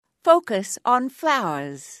Focus on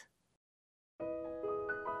flowers.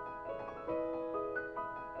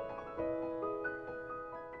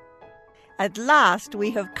 At last,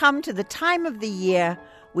 we have come to the time of the year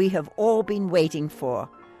we have all been waiting for.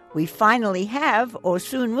 We finally have, or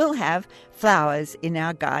soon will have, flowers in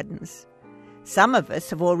our gardens. Some of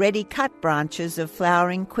us have already cut branches of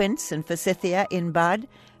flowering quince and forsythia in bud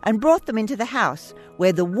and brought them into the house,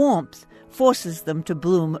 where the warmth forces them to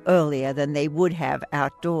bloom earlier than they would have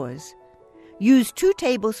outdoors. Use 2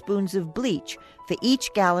 tablespoons of bleach for each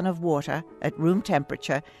gallon of water at room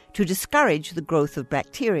temperature to discourage the growth of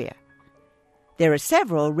bacteria. There are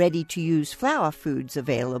several ready-to-use flower foods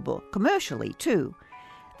available, commercially too,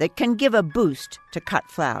 that can give a boost to cut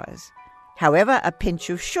flowers. However, a pinch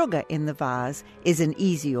of sugar in the vase is an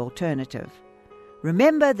easy alternative.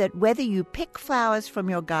 Remember that whether you pick flowers from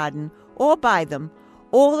your garden or buy them,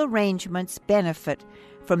 all arrangements benefit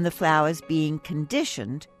from the flowers being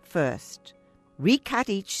conditioned first. Recut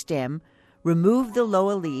each stem, remove the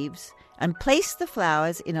lower leaves, and place the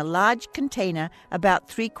flowers in a large container about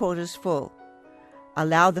 3/4 full.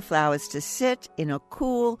 Allow the flowers to sit in a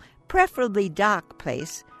cool, preferably dark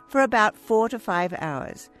place for about 4 to 5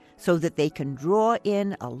 hours so that they can draw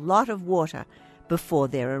in a lot of water before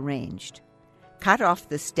they're arranged. Cut off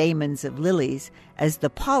the stamens of lilies, as the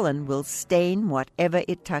pollen will stain whatever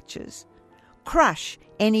it touches. Crush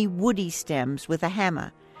any woody stems with a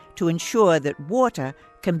hammer to ensure that water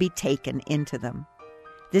can be taken into them.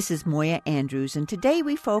 This is Moya Andrews, and today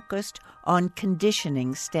we focused on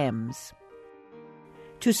conditioning stems.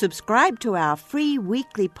 To subscribe to our free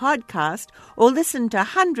weekly podcast or listen to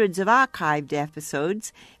hundreds of archived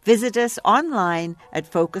episodes, visit us online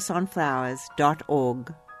at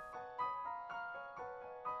focusonflowers.org.